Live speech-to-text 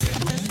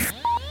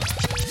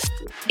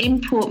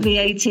import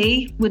VAT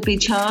would be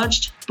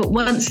charged, but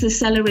once the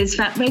seller is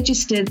VAT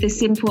registered,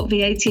 this import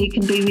VAT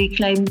can be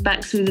reclaimed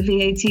back through the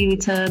VAT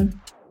return.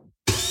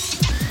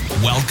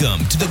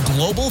 Welcome to the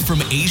Global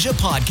from Asia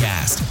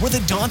podcast, where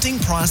the daunting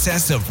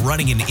process of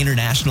running an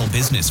international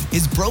business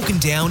is broken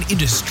down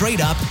into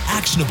straight up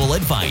actionable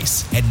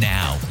advice. And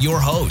now, your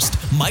host,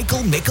 Michael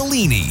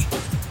Michelini.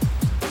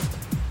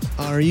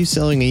 Are you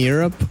selling in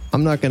Europe?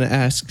 I'm not going to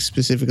ask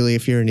specifically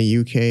if you're in the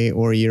UK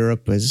or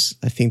Europe, as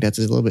I think that's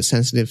a little bit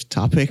sensitive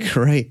topic,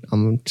 right?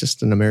 I'm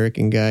just an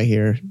American guy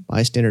here,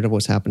 bystander of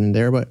what's happening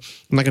there, but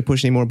I'm not going to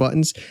push any more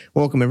buttons.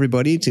 Welcome,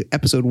 everybody, to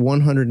episode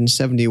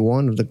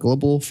 171 of the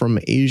Global from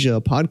Asia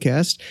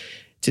podcast.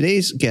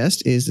 Today's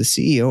guest is the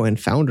CEO and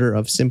founder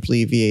of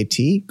Simply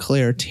VAT,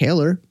 Claire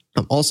Taylor.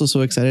 I'm also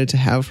so excited to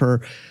have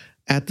her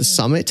at the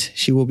summit.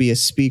 She will be a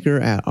speaker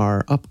at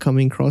our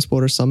upcoming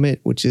Cross-Border Summit,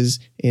 which is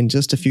in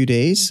just a few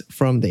days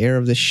from the air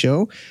of this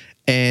show.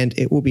 And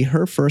it will be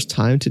her first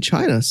time to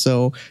China.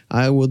 So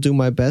I will do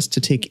my best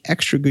to take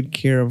extra good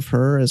care of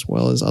her, as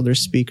well as other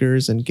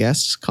speakers and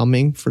guests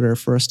coming for their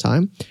first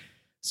time.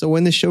 So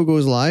when the show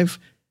goes live,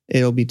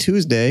 it'll be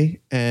Tuesday,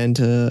 and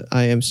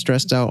I am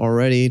stressed out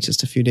already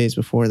just a few days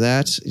before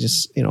that.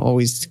 Just,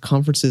 always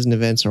conferences and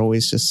events are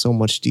always just so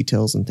much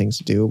details and things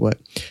to do.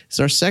 But it's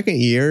our second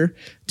year,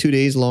 2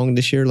 days long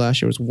this year.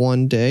 Last year was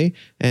 1 day,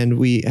 and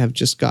we have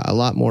just got a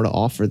lot more to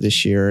offer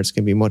this year. It's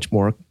going to be much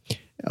more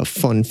a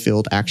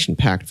fun-filled,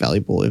 action-packed,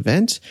 valuable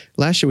event.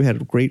 Last year, we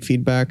had great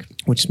feedback,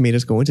 which made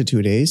us go into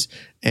 2 days.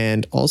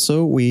 And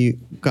also, we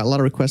got a lot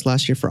of requests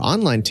last year for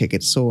online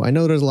tickets. So I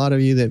know there's a lot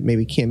of you that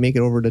maybe can't make it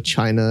over to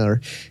China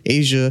or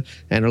Asia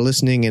and are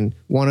listening and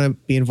want to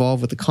be involved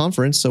with the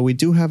conference. So we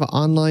do have an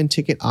online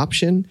ticket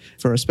option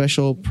for a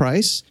special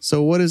price.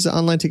 So what is the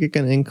online ticket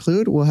going to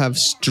include? We'll have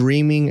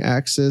streaming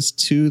access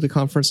to the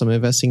conference. I'm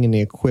investing in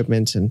the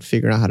equipment and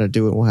figuring out how to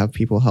do it. We'll have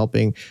people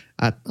helping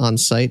on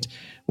site.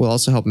 We'll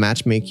also help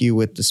matchmake you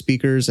with the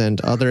speakers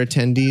and other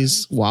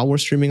attendees while we're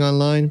streaming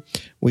online.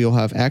 We'll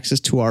have access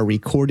to our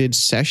recorded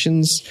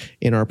sessions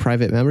in our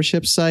private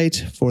membership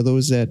site for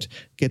those that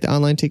get the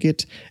online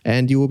ticket.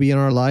 And you will be in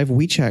our live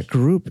WeChat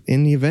group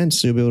in the event.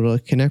 So you'll be able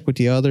to connect with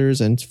the others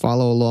and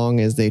follow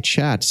along as they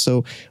chat.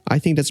 So I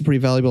think that's a pretty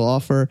valuable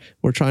offer.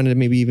 We're trying to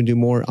maybe even do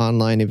more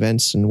online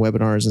events and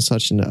webinars and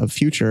such in the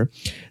future.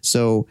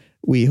 So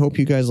we hope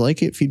you guys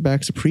like it.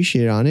 Feedback's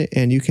appreciated on it.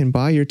 And you can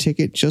buy your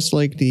ticket just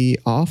like the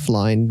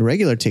offline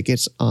regular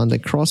tickets on the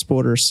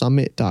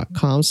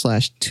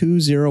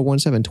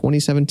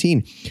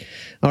crossbordersummit.com/2017.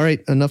 All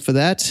right, enough of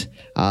that.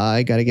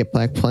 I got to get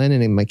back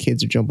planning and my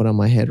kids are jumping on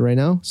my head right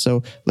now.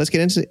 So let's get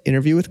into the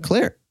interview with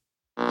Claire.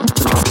 All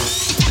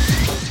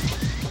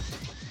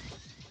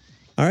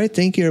right,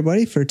 thank you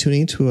everybody for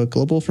tuning to a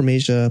Global from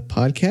Asia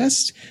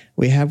podcast.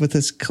 We have with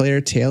us Claire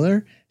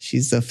Taylor.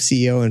 She's the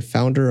CEO and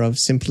founder of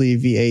Simply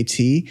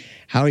VAT.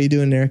 How are you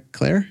doing there,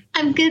 Claire?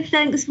 I'm good,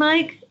 thanks,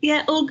 Mike.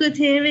 Yeah, all good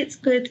here. It's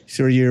good.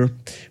 So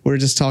we're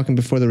just talking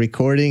before the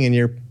recording, and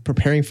you're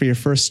preparing for your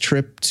first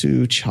trip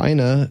to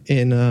China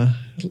in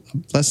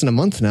less than a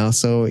month now.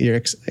 So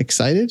you're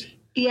excited?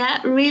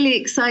 Yeah, really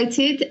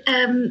excited.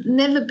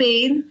 Never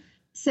been.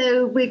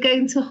 So we're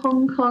going to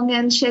Hong Kong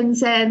and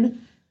Shenzhen.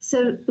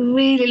 So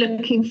really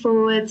looking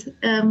forward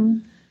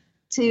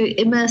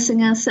to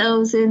immersing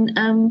ourselves in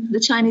the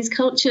Chinese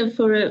culture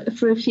for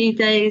a few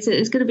days.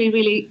 It's going to be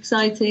really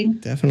exciting.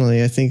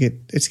 Definitely. I think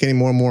it's getting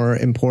more and more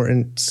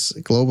important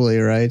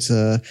globally, right?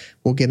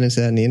 We'll get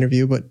into that in the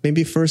interview, but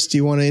maybe first, do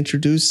you want to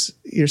introduce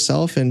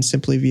yourself and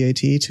Simply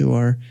VAT to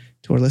our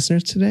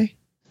listeners today?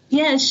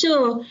 Yeah,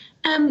 sure.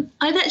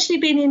 I've actually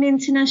been in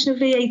international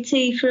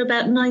VAT for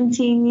about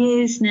 19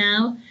 years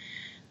now,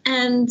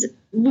 and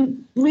we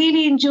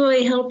really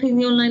enjoy helping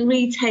the online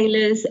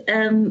retailers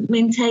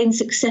maintain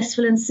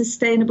successful and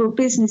sustainable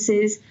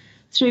businesses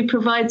through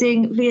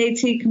providing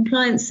VAT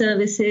compliance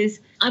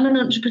services. I'm an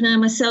entrepreneur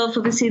myself.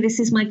 Obviously, this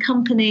is my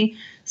company.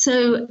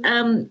 So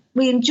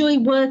we enjoy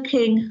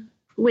working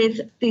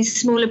with these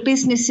smaller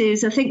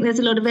businesses. I think there's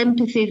a lot of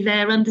empathy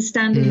there,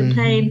 understanding the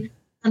pain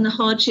and the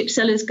hardship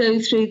sellers go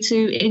through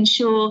to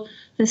ensure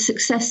the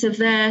success of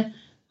their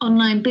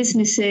online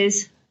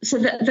businesses. So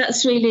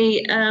that's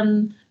really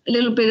a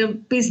little bit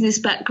of business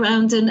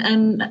background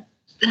and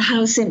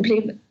how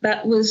Simply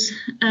that was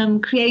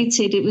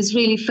created. It was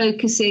really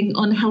focusing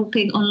on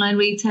helping online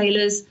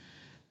retailers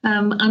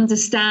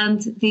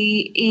understand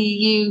the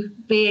EU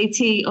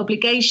VAT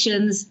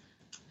obligations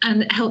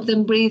and help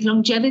them breathe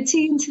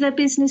longevity into their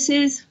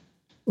businesses.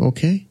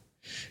 Okay,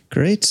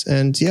 great.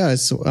 And yeah,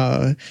 so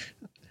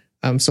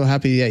I'm so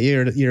happy that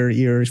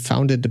you're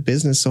founded the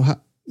business. So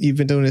you've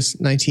been doing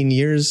this 19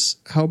 years.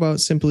 How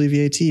about Simply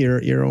VAT,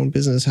 your own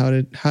business?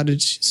 So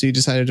you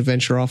decided to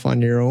venture off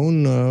on your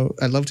own?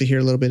 I'd love to hear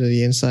a little bit of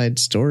the inside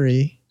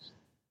story.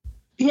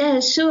 Yeah,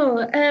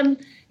 sure.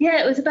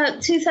 It was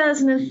about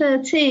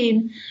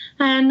 2013.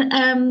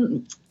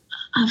 And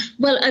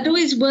I'd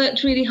always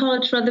worked really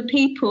hard for other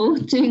people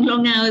doing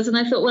long hours. And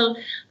I thought, well,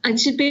 I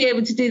should be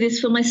able to do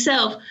this for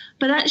myself.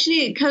 But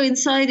actually it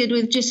coincided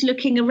with just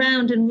looking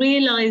around and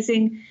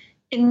realizing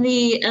in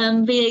the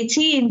VAT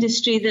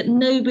industry that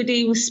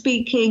nobody was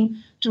speaking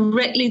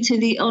directly to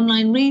the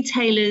online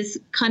retailers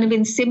kind of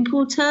in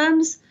simple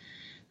terms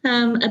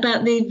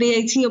about the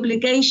VAT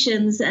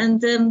obligations. And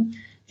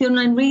the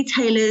online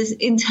retailers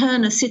in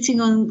turn are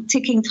sitting on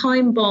ticking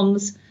time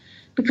bombs,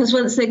 because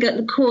once they get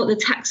to court, the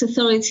tax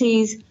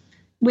authorities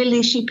will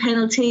issue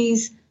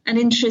penalties and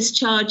interest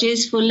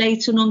charges for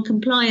late or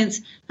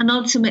non-compliance, and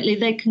ultimately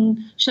they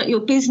can shut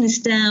your business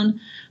down.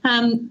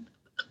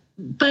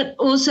 But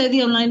also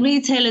the online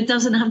retailer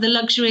doesn't have the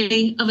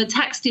luxury of a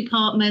tax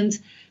department,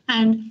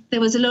 and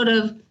there was a lot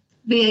of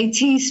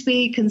VAT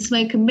speak and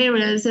smoke and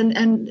mirrors,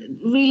 and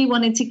really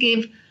wanted to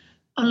give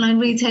online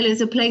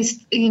retailers a place,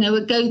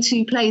 a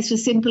go-to place for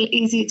simple,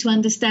 easy to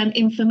understand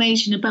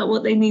information about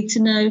what they need to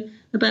know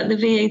about the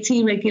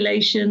VAT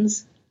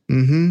regulations.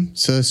 Mm-hmm.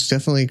 So it's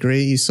definitely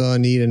great. You saw a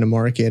need in the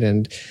market,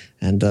 and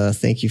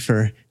thank you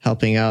for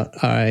helping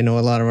out. I know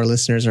a lot of our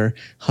listeners are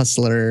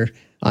hustler,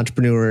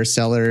 entrepreneur,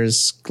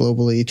 sellers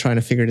globally trying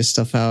to figure this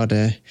stuff out.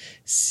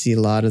 See a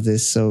lot of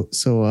this. So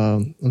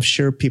I'm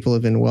sure people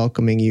have been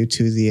welcoming you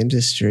to the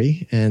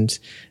industry, and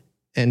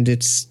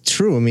it's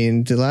true. I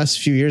mean, the last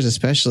few years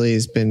especially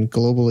has been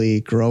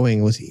globally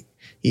growing with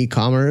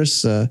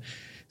e-commerce.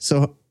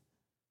 So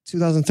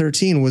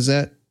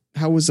 2013,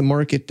 how was the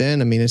market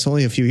then? I mean, it's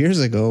only a few years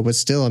ago, but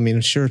still, I mean,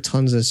 I'm sure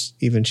tons has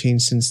even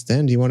changed since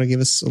then. Do you want to give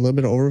us a little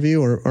bit of overview,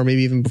 or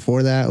maybe even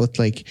before that, with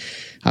like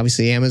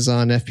obviously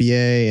Amazon,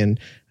 FBA,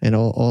 and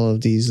all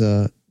of these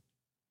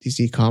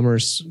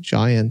e-commerce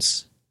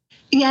giants?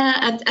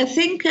 Yeah, I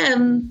think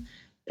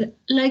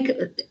like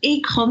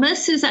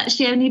e-commerce has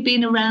actually only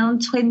been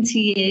around 20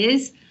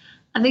 years.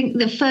 I think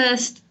the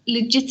first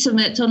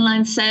legitimate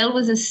online sale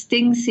was a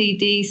Sting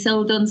CD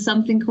sold on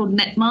something called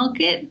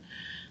Netmarket.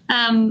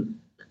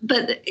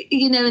 But,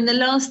 in the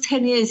last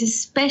 10 years,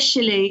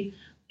 especially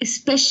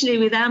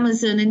with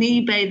Amazon and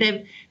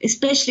eBay,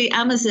 especially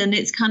Amazon,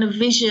 its kind of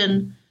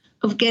vision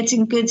of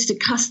getting goods to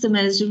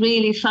customers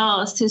really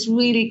fast has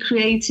really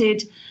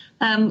created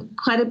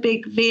quite a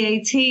big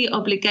VAT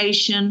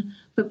obligation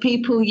for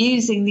people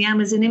using the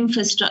Amazon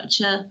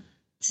infrastructure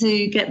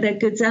to get their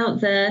goods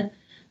out there.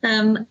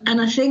 And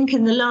I think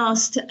in the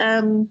last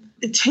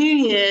 2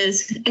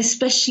 years,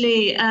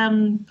 especially,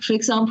 for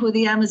example,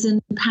 the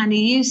Amazon Pan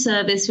EU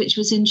service, which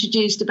was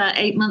introduced about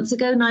 9 months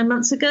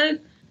ago,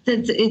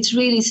 that it's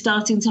really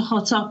starting to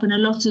hot up, and a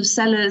lot of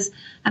sellers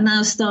are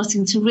now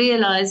starting to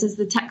realize, as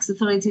the tax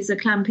authorities are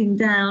clamping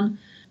down,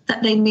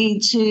 that they need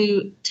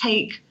to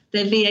take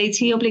their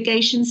VAT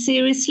obligations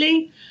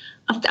seriously.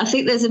 I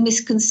think there's a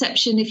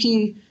misconception if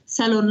you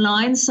sell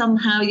online,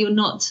 somehow you're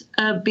not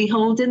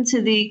beholden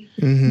to the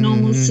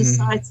normal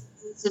society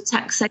of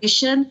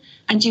taxation,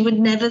 and you would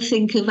never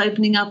think of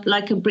opening up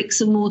like a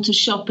bricks and mortar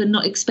shop and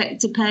not expect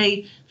to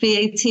pay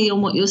VAT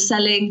on what you're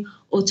selling,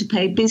 or to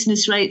pay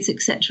business rates,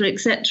 etc.,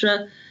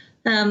 etc.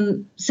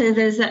 So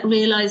there's that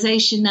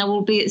realization now,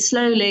 albeit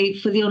slowly,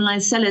 for the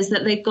online sellers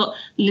that they've got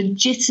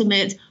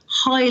legitimate,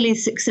 highly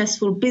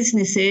successful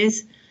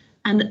businesses,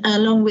 and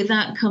along with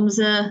that comes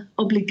a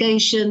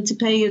obligation to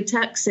pay your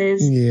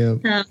taxes.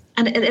 Yeah.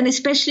 And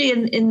especially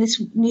in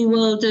this new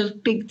world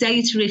of big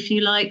data, if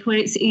you like, where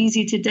it's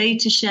easy to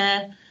data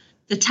share,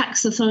 the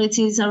tax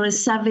authorities are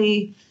as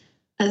savvy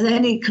as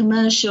any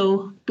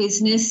commercial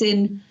business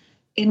in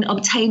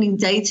obtaining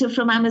data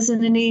from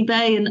Amazon and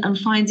eBay and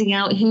finding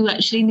out who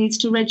actually needs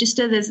to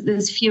register.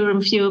 There's fewer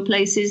and fewer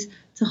places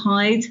to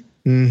hide.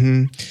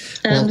 Mm-hmm.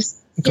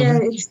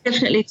 It's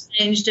definitely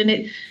changed, and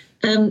it.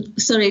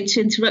 Sorry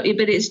to interrupt you,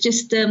 but it's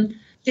just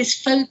this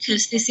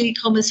focus, this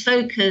e-commerce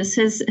focus,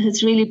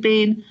 has really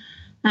been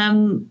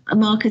a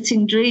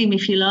marketing dream,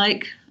 if you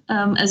like,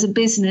 as a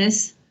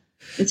business.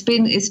 It's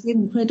been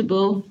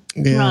incredible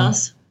for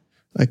us.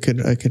 I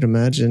could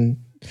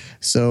imagine.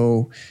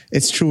 So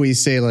it's true what you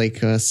say.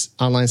 Like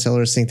online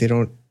sellers think they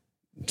don't,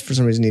 for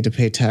some reason, need to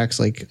pay tax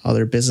like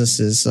other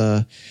businesses.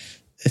 I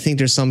think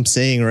there's some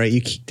saying, right?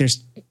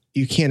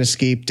 You can't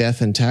escape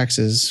death and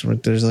taxes.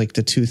 There's like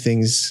the two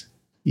things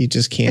you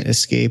just can't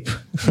escape.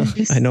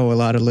 I know a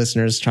lot of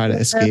listeners try to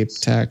escape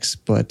tax,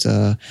 but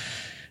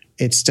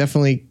it's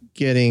definitely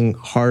getting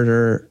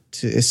harder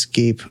to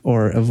escape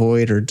or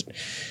avoid or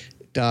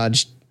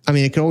dodge. I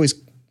mean, it could always,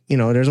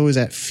 there's always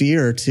that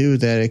fear too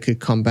that it could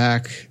come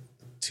back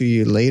to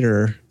you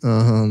later.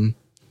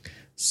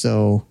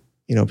 So,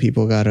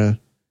 people gotta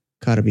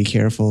be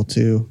careful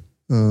too.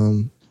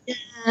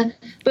 Yeah,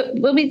 but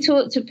when we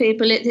talk to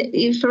people,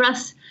 for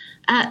us,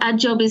 our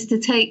job is to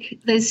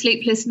take those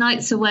sleepless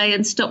nights away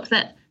and stop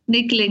that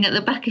niggling at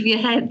the back of your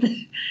head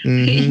that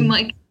you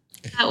might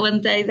get out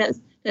one day.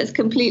 That's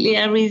completely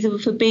our reason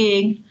for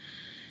being.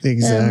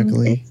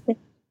 Exactly.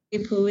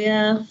 People,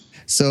 yeah.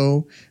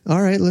 So,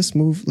 all right, let's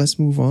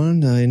move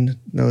on. I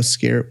know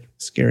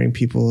scaring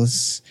people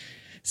is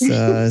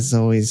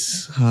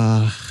always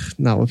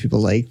not what people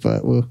like,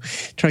 but we'll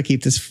try to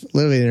keep this a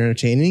little bit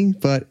entertaining.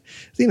 But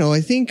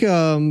I think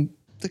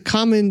the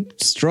common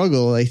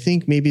struggle, I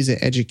think, maybe is it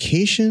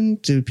education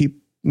to people.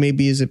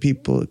 Maybe is it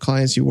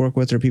clients you work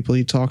with or people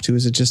you talk to?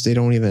 Is it just they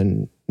don't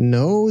even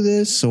know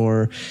this,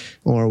 or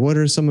what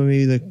are some of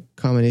maybe the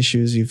common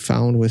issues you've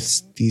found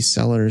with these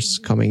sellers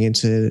coming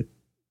into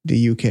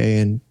the UK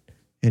and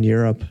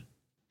Europe?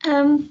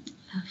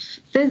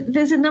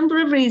 There's a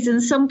number of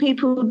reasons. Some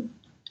people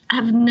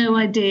have no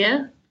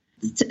idea.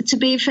 To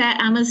be fair,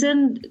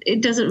 Amazon,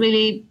 it doesn't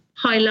really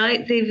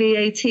highlight the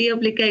VAT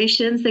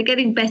obligations. They're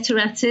getting better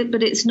at it,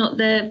 but it's not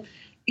their,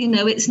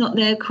 it's not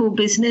their core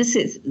business.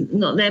 It's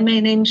not their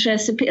main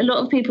interest. A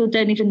lot of people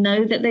don't even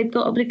know that they've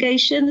got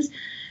obligations.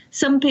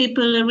 Some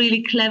people are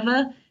really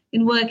clever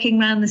in working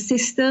around the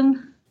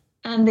system,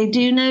 and they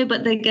do know,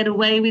 but they get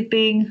away with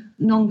being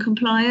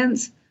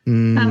non-compliant.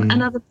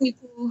 And other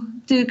people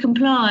do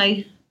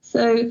comply.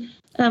 So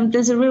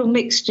there's a real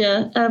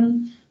mixture.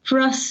 For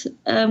us,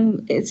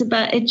 it's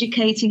about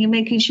educating and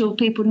making sure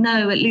people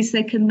know, at least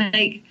they can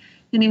make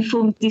an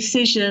informed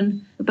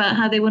decision about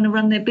how they want to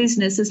run their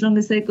business, as long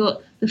as they've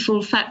got the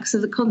full facts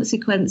of the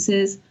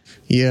consequences.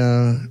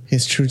 Yeah,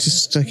 it's true.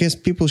 Just, I guess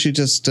people should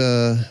just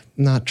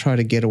not try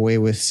to get away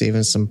with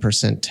saving some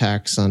 %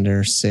 tax on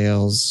their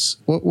sales.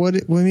 Well,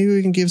 maybe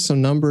we can give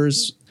some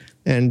numbers.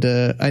 And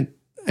I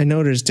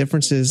know there's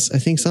differences. I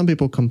think some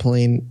people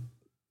complain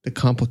the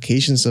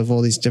complications of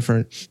all these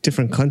different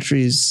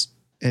countries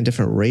and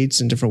different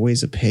rates and different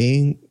ways of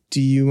paying.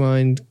 Do you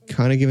mind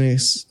kind of giving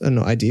us an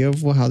idea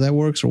of how that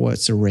works, or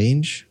what's the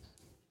range?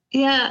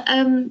 Yeah,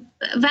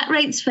 VAT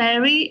rates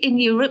vary in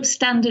Europe.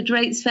 Standard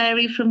rates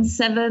vary from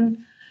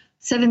 17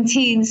 to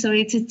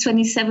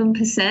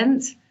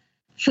 27%.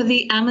 For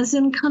the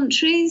Amazon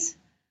countries,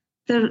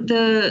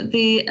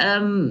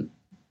 the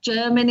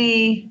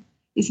Germany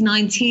is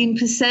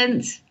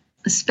 19%.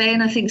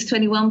 Spain, I think, is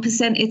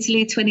 21%.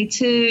 Italy,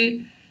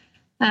 22%.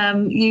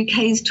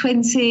 UK is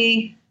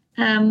 20%.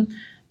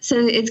 So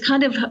it's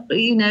kind of,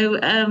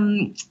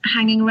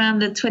 hanging around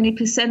the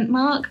 20%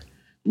 mark.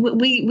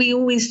 We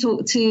always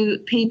talk to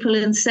people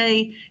and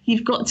say,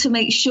 you've got to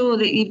make sure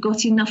that you've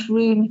got enough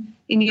room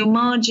in your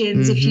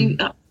margins. If you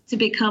to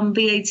become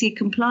VAT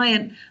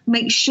compliant,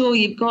 make sure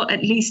you've got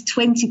at least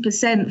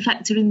 20%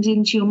 factored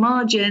into your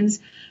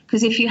margins.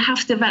 Because if you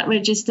have to VAT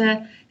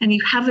register and you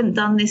haven't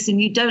done this and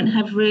you don't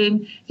have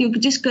room, you're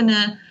just going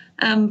to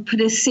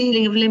put a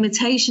ceiling of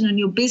limitation on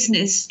your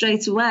business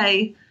straight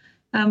away.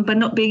 By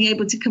not being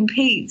able to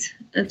compete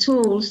at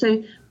all.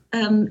 So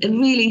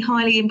really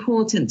highly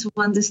important to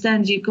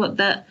understand you've got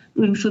that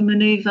room for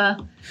manoeuvre.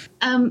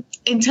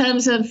 In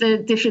terms of the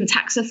different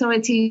tax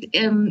authorities,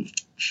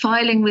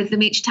 filing with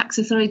them, each tax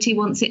authority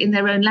wants it in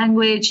their own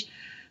language.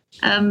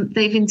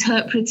 They've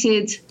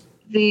interpreted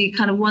the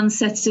kind of one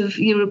set of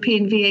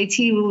European VAT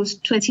rules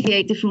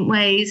 28 different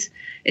ways.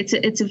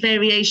 It's a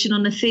variation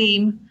on a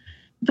theme.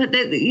 But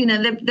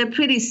they're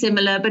pretty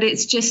similar, but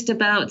it's just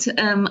about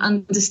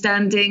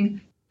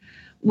understanding,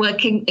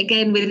 working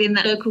again within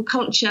that local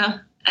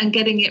culture and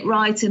getting it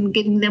right and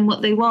giving them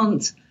what they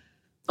want.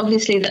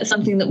 Obviously, that's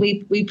something that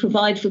we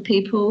provide for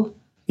people.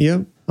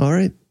 Yep. All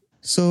right.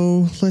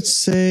 So let's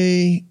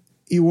say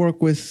you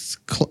work with,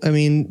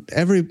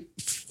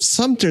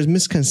 there's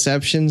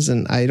misconceptions,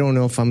 and I don't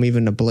know if I'm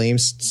even to blame.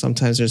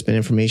 Sometimes there's been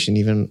information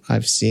even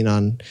I've seen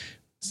on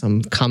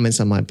some comments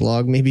on my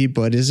blog maybe,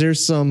 but is there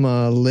some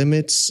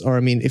limits? Or,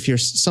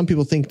 some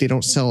people think they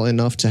don't sell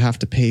enough to have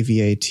to pay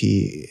VAT.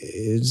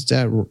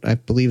 I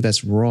believe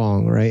that's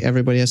wrong, right?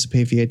 Everybody has to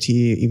pay VAT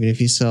even if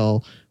you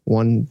sell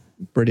 £1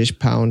 British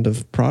pound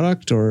of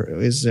product,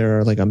 or is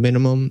there like a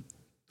minimum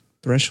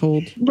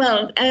threshold?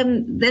 Well,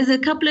 there's a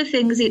couple of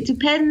things. It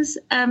depends.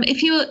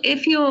 If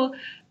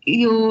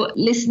your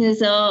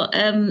listeners are,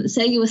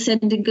 say you're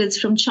sending goods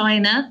from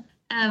China,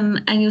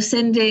 and you're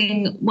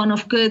sending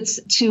one-off goods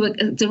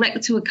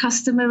direct to a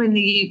customer in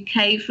the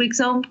UK, for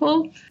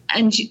example,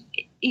 and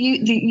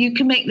you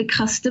can make the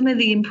customer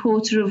the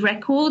importer of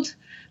record,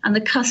 and the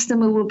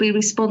customer will be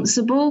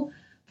responsible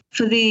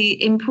for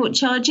the import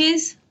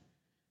charges.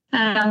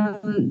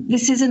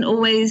 This isn't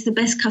always the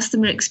best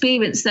customer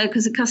experience, though,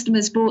 because the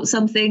customers bought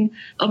something,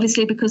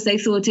 obviously, because they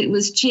thought it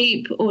was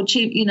cheap,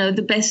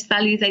 the best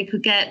value they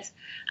could get.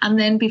 And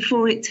then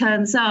before it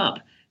turns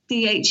up,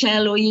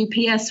 DHL or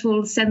UPS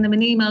will send them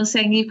an email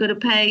saying you've got to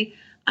pay,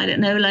 I don't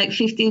know, like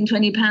 £15,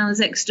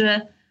 £20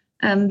 extra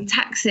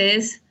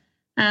taxes.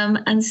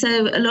 And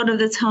so a lot of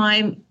the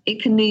time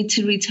it can lead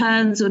to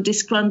returns or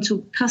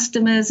disgruntled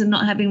customers and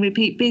not having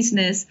repeat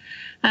business.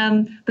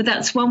 But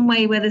that's one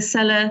way where the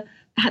seller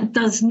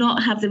does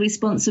not have the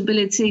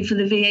responsibility for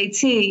the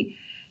VAT.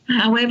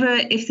 However,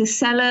 if the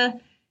seller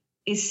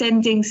is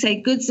sending, say,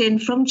 goods in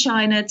from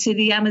China to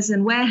the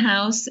Amazon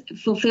warehouse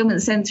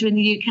fulfillment center in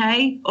the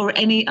UK or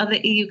any other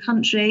EU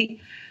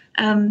country,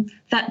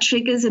 that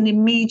triggers an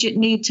immediate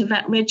need to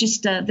VAT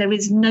register. There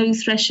is no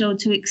threshold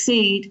to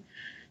exceed.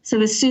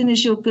 So as soon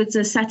as your goods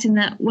are sat in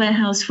that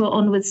warehouse for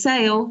onward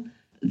sale,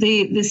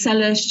 the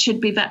seller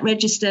should be VAT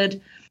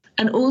registered.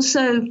 And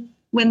also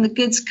when the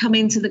goods come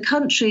into the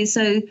country,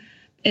 so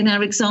in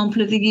our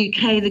example of the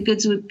UK, the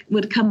goods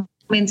would come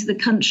into the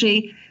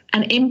country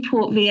and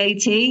import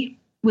VAT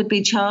would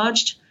be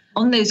charged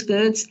on those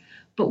goods.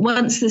 But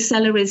once the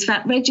seller is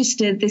VAT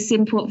registered, this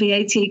import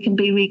VAT can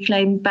be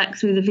reclaimed back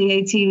through the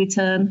VAT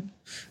return.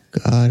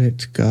 Got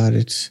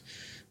it.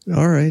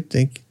 All right.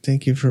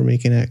 Thank you for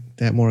making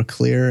that more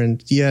clear.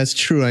 And yeah, it's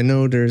true. I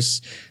know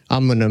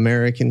I'm an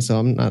American, so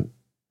I'm not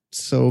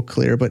so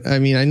clear. But I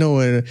mean, I know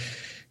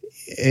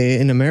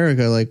in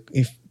America, like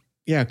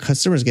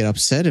customers get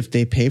upset if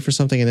they pay for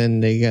something and then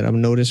they get a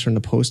notice from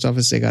the post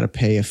office, they got to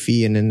pay a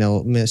fee, and then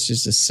they'll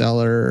message the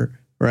seller,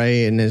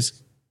 right? And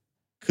there's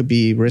could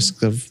be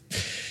risk of,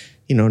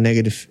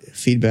 negative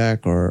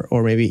feedback, or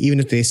maybe even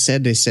if they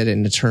said it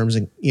in the terms,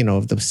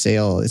 of the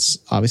sale, it's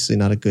obviously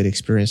not a good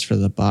experience for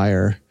the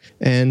buyer.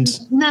 And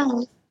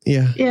no,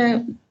 yeah,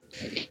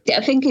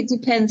 I think it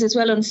depends as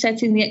well on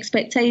setting the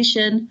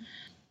expectation.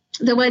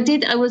 Though I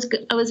was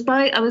going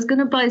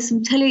to buy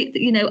some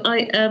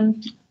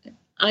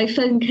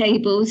iPhone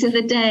cables the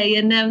other day,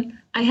 and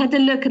I had a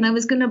look, and I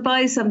was going to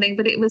buy something,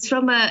 but it was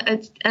from a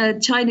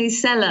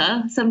Chinese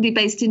seller, somebody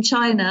based in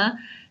China,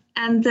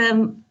 and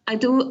I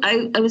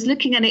was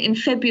looking at it in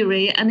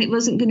February, and it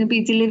wasn't going to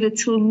be delivered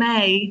till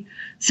May,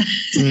 so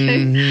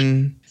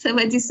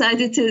I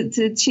decided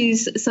to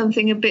choose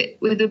something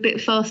with a bit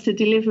faster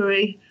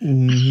delivery.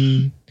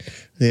 Mm-hmm.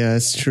 Yeah,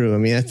 that's true. I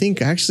mean, I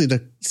think actually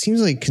it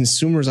seems like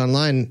consumers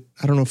online,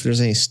 I don't know if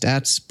there's any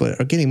stats, but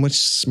are getting much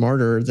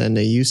smarter than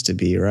they used to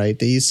be, right?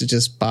 They used to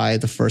just buy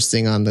the first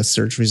thing on the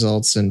search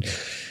results and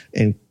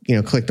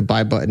click the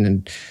buy button.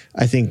 And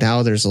I think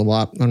now there's a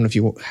lot, I don't know if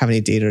you have any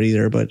data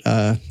either, but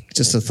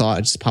just a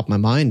thought just popped in my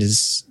mind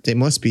is they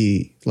must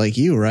be like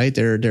you, right?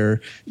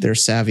 They're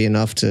savvy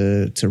enough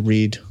to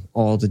read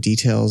all the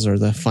details or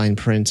the fine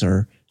print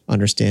or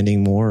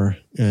understanding more.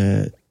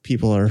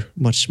 People are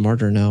much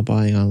smarter now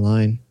buying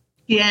online.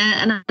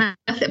 Yeah,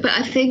 but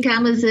I think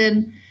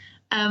Amazon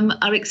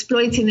are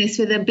exploiting this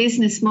with their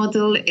business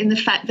model in the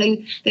fact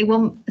they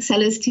want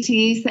sellers to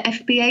use the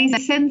FBA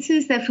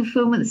centres, their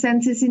fulfillment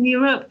centres in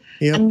Europe.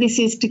 Yep. And this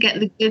is to get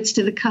the goods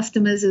to the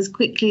customers as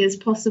quickly as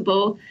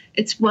possible.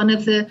 It's one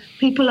of the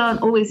people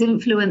aren't always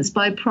influenced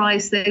by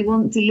price. They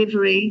want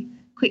delivery,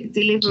 quick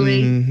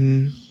delivery.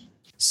 Mm-hmm.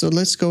 So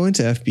let's go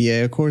into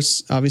FBA. Of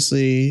course,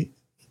 obviously,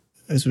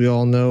 as we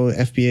all know,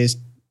 FBA is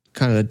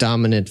kind of the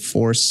dominant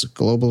force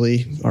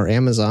globally, or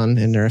Amazon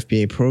and their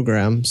FBA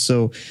program.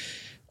 So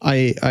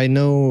I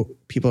know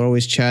people are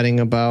always chatting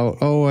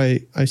about,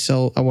 I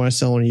want to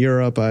sell in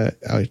Europe.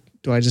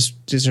 Is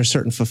there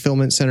certain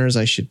fulfillment centers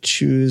I should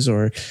choose?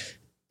 Or,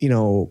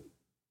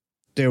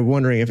 they're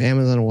wondering if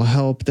Amazon will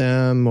help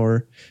them,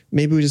 or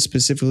maybe we just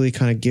specifically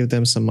kind of give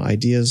them some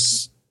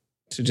ideas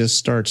to just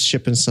start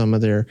shipping some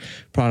of their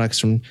products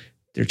from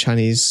their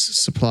Chinese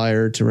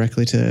supplier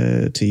directly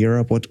to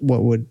Europe. What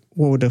would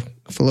the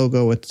flow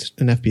go with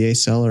an FBA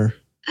seller?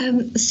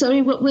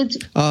 Sorry, what would?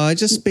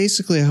 Just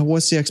basically,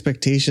 what's the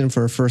expectation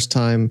for a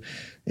first-time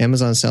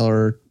Amazon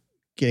seller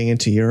getting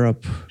into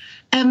Europe?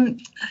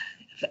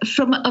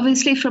 From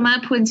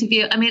our point of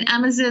view, I mean,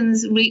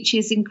 Amazon's reach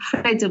is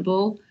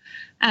incredible,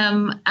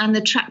 and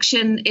the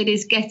traction it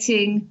is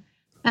getting,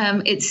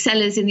 its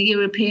sellers in the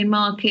European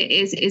market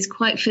is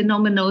quite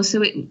phenomenal.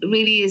 So it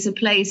really is a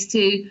place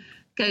to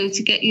go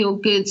to get your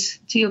goods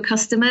to your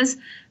customers.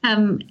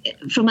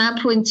 From our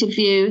point of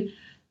view,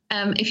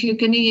 if you're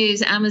going to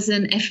use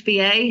Amazon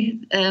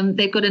FBA,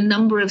 they've got a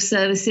number of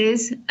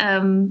services,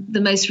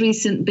 the most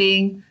recent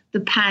being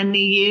the Pan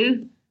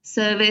EU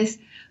service.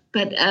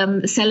 But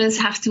sellers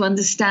have to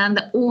understand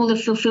that all the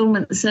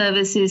fulfillment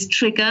services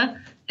trigger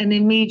an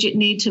immediate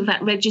need to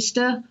VAT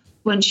register.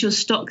 Once your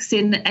stock's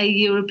in a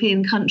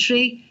European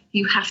country,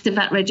 you have to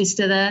VAT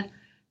register there.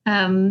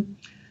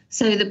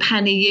 So the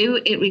Pan EU,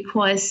 it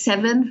requires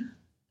 7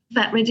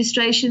 VAT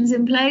registrations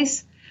in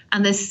place,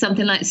 and there's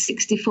something like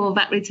 64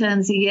 VAT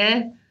returns a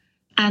year,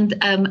 and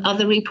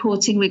other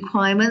reporting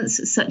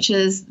requirements, such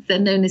as they're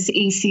known as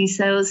EC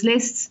sales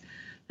lists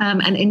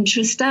and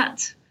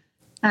Intrastat,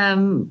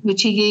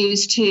 which are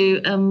used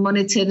to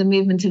monitor the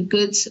movement of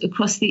goods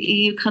across the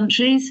EU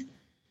countries.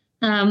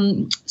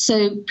 If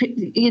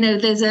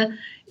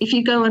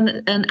you go on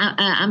an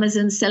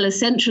Amazon Seller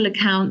Central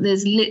account,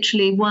 there's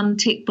literally one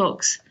tick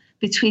box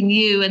between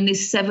you and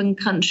this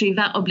 7-country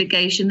VAT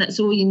obligation. That's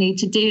all you need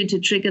to do to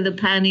trigger the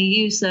Pan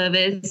EU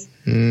service.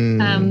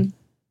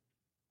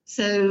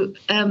 So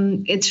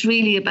it's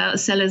really about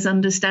sellers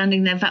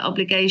understanding their VAT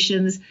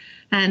obligations.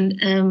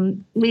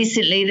 And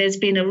recently there's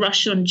been a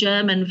rush on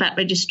German VAT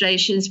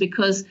registrations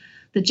because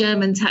the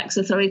German tax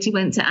authority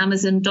went to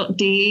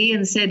Amazon.de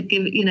and said,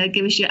 give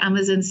us your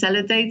Amazon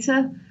seller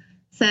data.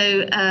 So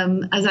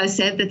as I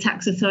said, the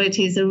tax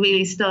authorities are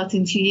really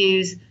starting to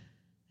use,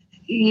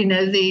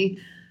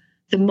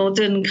 the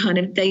modern kind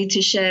of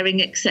data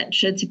sharing,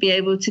 etc., to be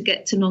able to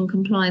get to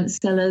non-compliant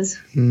sellers.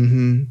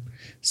 Mm-hmm.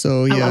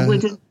 So I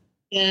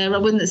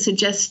wouldn't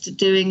suggest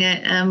doing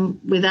it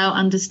without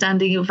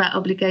understanding your VAT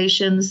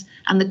obligations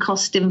and the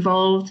cost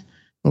involved.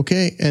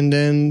 Okay, and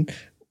then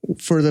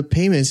for the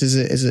payments,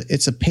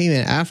 it's a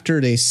payment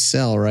after they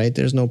sell, right?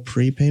 There's no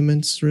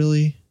prepayments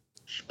really.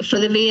 For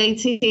the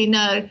VAT,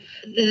 no.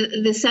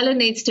 The seller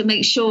needs to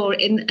make sure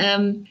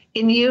in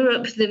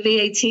Europe, the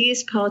VAT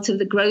is part of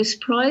the gross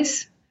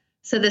price.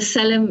 So the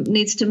seller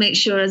needs to make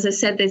sure, as I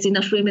said, there's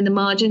enough room in the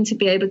margin to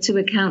be able to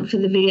account for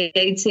the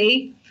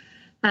VAT.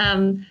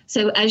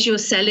 So as you're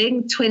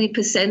selling,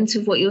 20%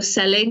 of what you're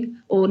selling,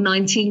 or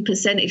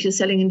 19% if you're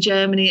selling in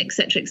Germany, et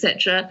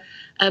cetera,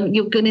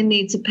 you're going to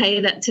need to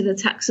pay that to the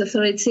tax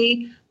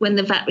authority when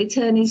the VAT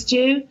return is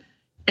due.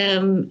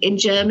 In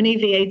Germany,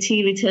 VAT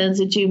returns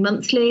are due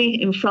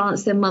monthly. In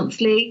France, they're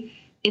monthly.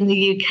 In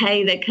the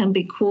UK, they can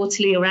be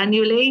quarterly or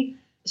annually.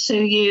 So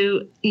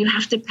you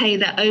have to pay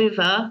that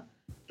over.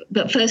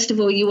 But first of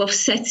all, you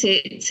offset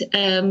it.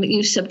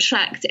 You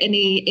subtract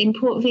any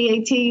import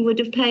VAT you would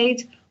have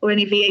paid or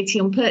any VAT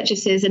on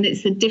purchases, and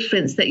it's the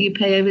difference that you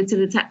pay over to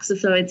the tax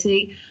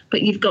authority.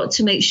 But you've got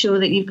to make sure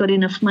that you've got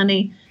enough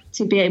money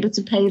to be able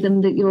to pay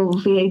them your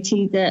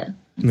VAT debt.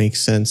 Makes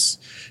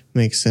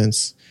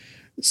sense.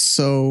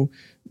 So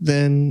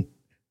then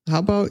how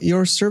about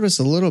your service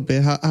a little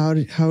bit? How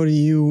do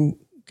you,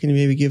 can you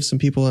maybe give some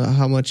people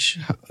how much,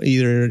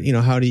 either,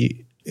 how do you,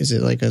 is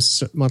it like a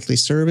monthly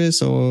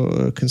service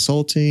or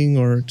consulting,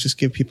 or just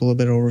give people a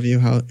bit of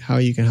overview how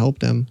you can help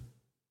them?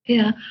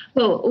 Yeah,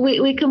 well,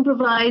 we can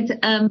provide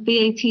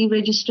VAT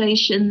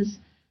registrations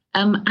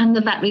and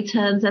the VAT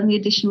returns and the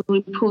additional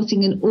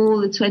reporting in all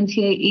the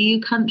 28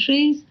 EU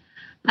countries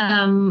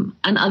and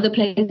other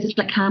places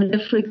like Canada,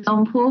 for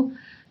example.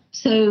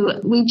 So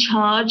we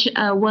charge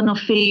a one-off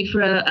fee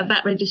for a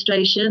VAT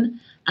registration,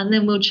 and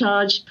then we'll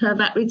charge per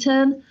VAT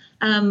return.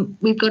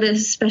 We've got a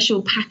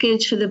special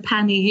package for the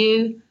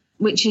pan-EU,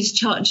 which is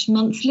charged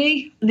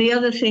monthly. The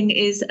other thing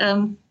is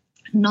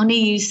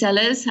non-EU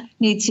sellers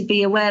need to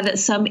be aware that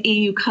some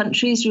EU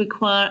countries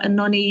require a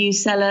non-EU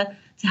seller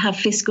to have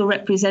fiscal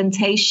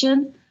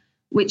representation,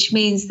 which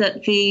means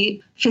that the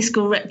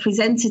fiscal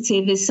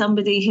representative is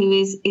somebody who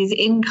is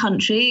in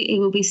country. He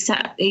will be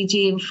sat,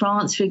 e.g. in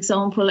France, for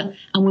example,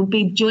 and will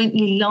be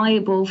jointly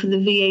liable for the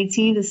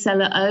VAT the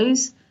seller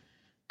owes.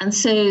 And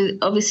so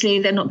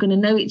obviously they're not going to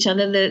know each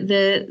other.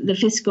 The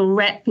fiscal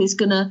rep is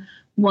going to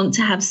want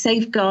to have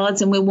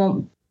safeguards and will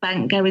want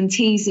bank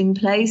guarantees in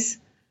place.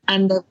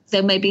 And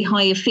there may be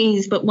higher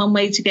fees, but one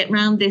way to get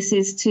around this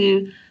is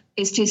to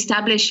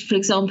establish, for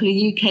example,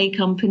 a UK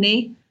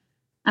company.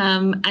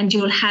 And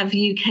you'll have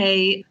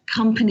UK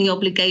company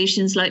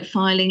obligations like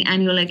filing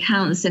annual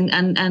accounts and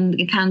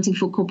accounting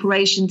for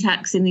corporation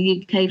tax in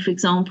the UK, for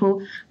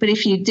example. But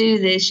if you do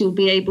this, you'll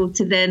be able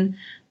to then,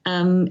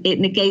 it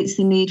negates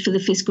the need for the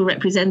fiscal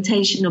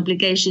representation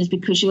obligations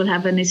because you'll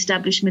have an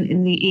establishment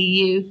in the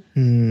EU.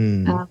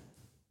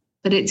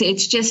 But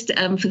it's just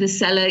for the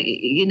seller,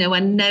 I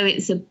know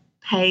it's a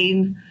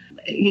pain,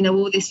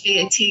 all this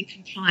VAT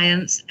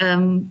compliance,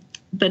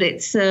 but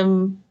it's...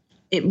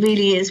 it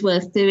really is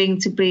worth doing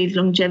to breathe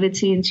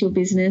longevity into your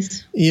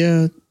business.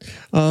 Yeah.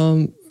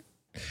 A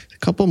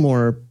couple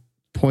more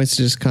points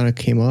just kind of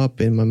came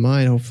up in my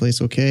mind. Hopefully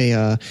it's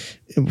okay.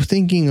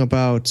 Thinking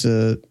about,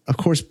 of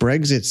course,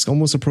 Brexit's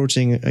almost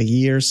approaching a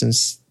year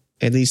since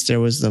at least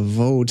there was the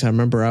vote. I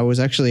remember I was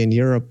actually in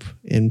Europe,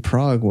 in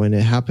Prague, when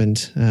it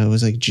happened. It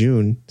was like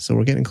June. So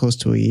we're getting close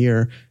to a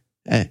year.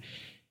 I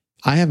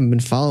haven't been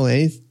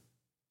following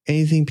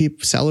anything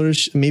people,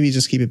 sellers, maybe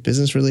just keep it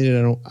business related.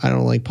 I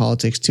don't like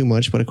politics too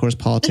much, but of course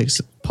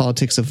politics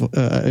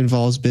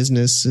involves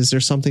business. Is there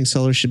something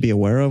sellers should be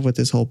aware of with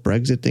this whole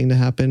Brexit thing that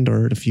happened,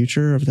 or the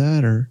future of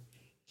that? Or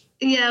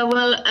yeah,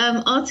 well,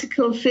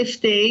 Article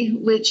 50,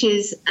 which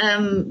is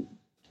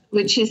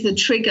the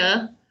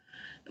trigger,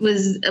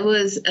 was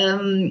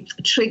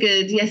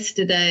triggered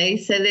yesterday.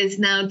 So there's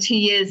now 2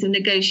 years of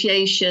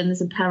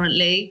negotiations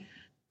apparently.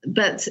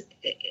 But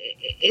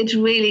it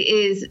really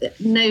is,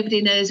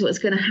 nobody knows what's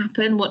going to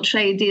happen, what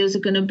trade deals are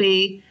going to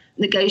be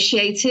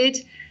negotiated.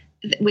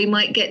 We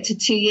might get to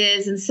 2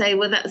 years and say,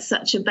 well, that's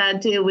such a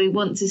bad deal, we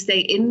want to stay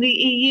in the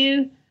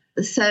EU.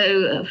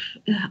 So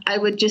I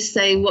would just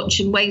say watch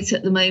and wait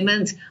at the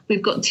moment.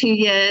 We've got 2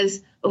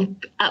 years of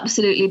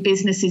absolutely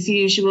business as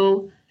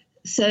usual.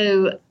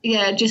 So,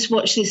 yeah, just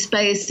watch this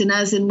space, and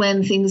as and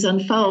when things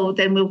unfold,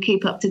 then we'll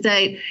keep up to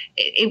date.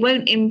 It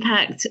won't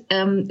impact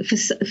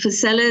for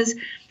sellers.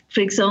 For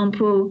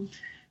example,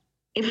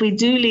 if we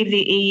do leave the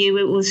EU,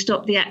 it will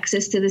stop the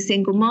access to the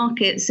single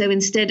market. So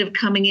instead of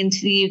coming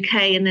into the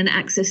UK and then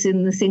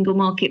accessing the single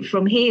market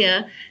from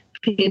here,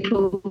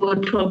 people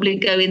would probably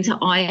go into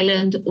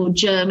Ireland or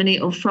Germany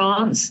or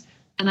France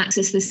and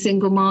access the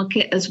single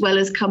market, as well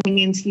as coming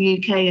into the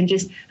UK and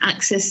just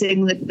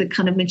accessing the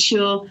kind of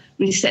mature,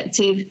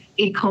 receptive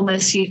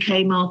e-commerce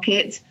UK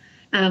market,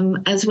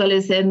 as well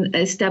as then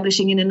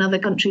establishing in another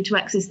country to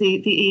access the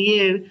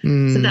EU.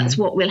 So that's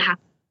what will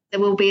happen. There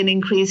will be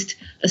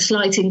a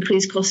slight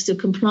increased cost of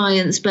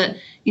compliance, but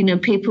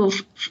people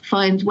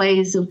find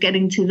ways of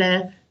getting to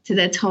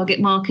their target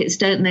markets,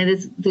 don't they?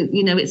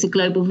 It's a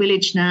global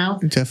village now.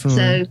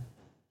 Definitely. So,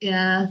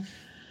 yeah,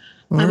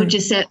 I would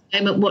just say at the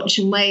moment, watch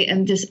and wait,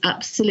 and just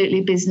absolutely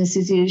business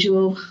as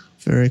usual.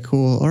 Very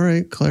cool. All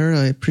right, Claire,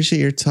 I appreciate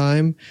your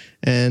time.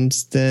 And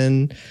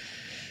then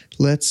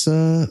let's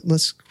so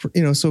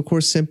of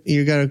course,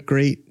 you got a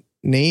great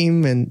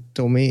name and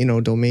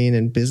domain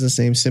and business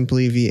name,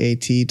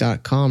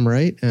 simplyvat.com,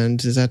 right?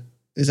 And is that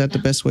the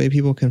best way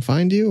people can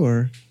find you,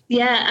 or?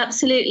 Yeah,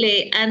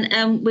 absolutely.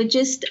 And we're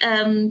just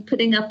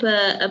putting up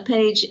a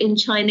page in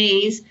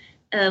Chinese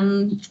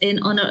in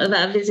honor of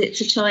our visit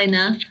to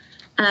China.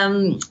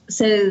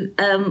 So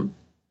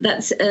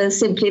that's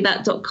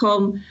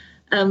simplyvat.com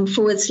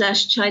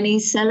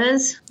 /Chinese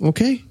sellers.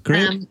 Okay,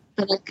 great.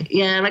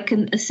 I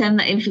can send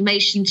that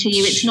information to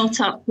you. It's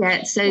not up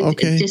yet, so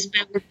just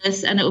bear with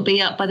us, and it will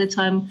be up by the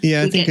time.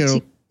 Yeah,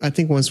 I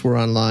think once we're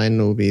online,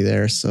 it'll be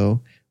there.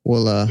 So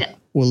we'll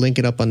link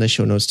it up on the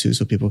show notes too,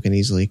 so people can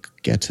easily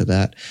get to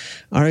that.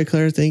 All right,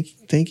 Claire,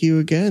 thank you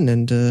again,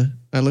 and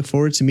I look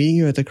forward to meeting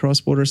you at the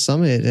Cross Border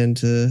Summit. And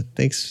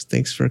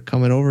thanks for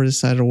coming over this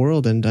side of the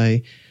world. And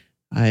I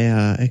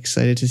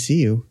excited to see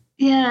you.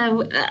 Yeah,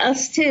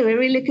 us too. We're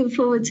really looking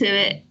forward to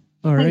it.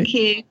 All right. Thank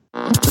you.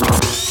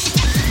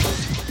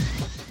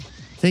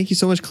 Thank you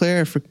so much,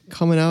 Claire, for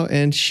coming out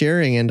and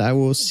sharing. And I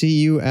will see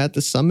you at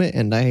the summit,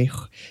 and I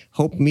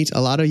hope meet a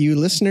lot of you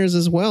listeners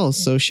as well.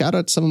 So shout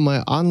out to some of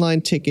my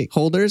online ticket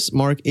holders,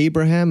 Mark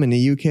Abraham in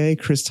the UK,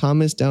 Chris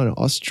Thomas down in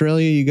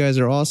Australia. You guys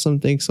are awesome.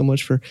 Thanks so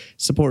much for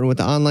supporting with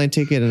the online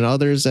ticket, and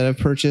others that have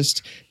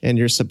purchased, and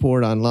your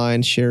support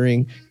online,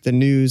 sharing the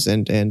news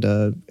and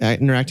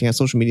interacting on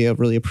social media.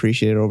 I've really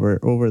appreciated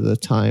over the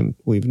time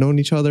we've known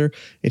each other.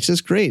 It's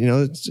just great.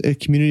 It's a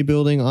community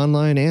building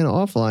online and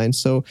offline.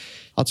 So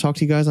I'll talk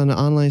to you guys on the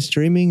online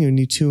streaming, and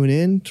you tune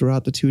in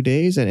throughout the 2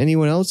 days. And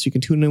anyone else, you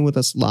can tune in with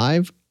us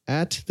live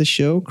at the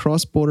show,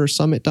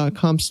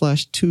 crossbordersummit.com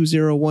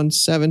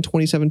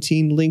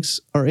 /2017. Links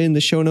are in the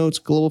show notes,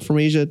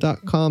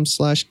 globalfromasia.com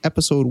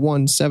 /episode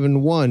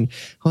 171.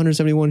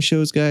 171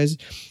 shows, guys.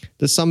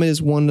 The summit is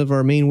one of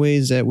our main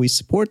ways that we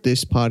support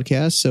this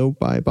podcast. So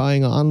by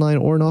buying an online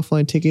or an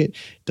offline ticket, it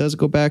does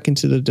go back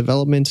into the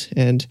development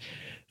and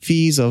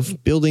fees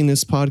of building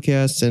this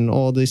podcast and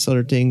all these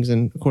other things,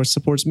 and of course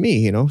supports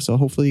me, so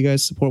hopefully you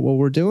guys support what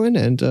we're doing,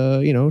 and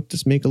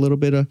just make a little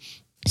bit of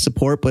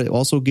support, but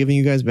also giving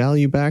you guys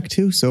value back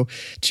too. So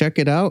check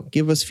it out,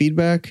 give us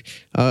feedback.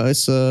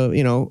 It's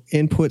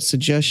input,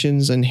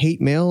 suggestions, and hate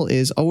mail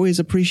is always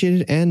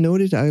appreciated and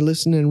noted. I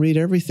listen and read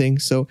everything.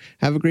 So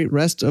have a great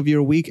rest of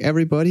your week,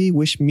 everybody.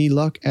 Wish me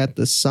luck at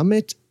the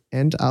summit,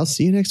 and I'll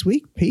see you next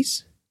week.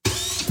 Peace.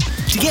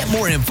 To get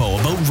more info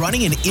about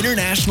running an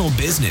international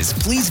business,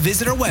 please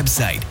visit our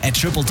website at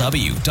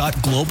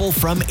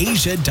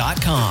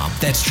www.globalfromasia.com.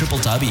 That's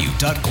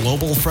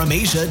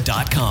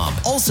www.globalfromasia.com.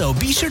 Also,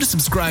 be sure to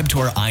subscribe to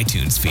our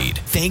iTunes feed.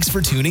 Thanks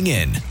for tuning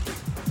in.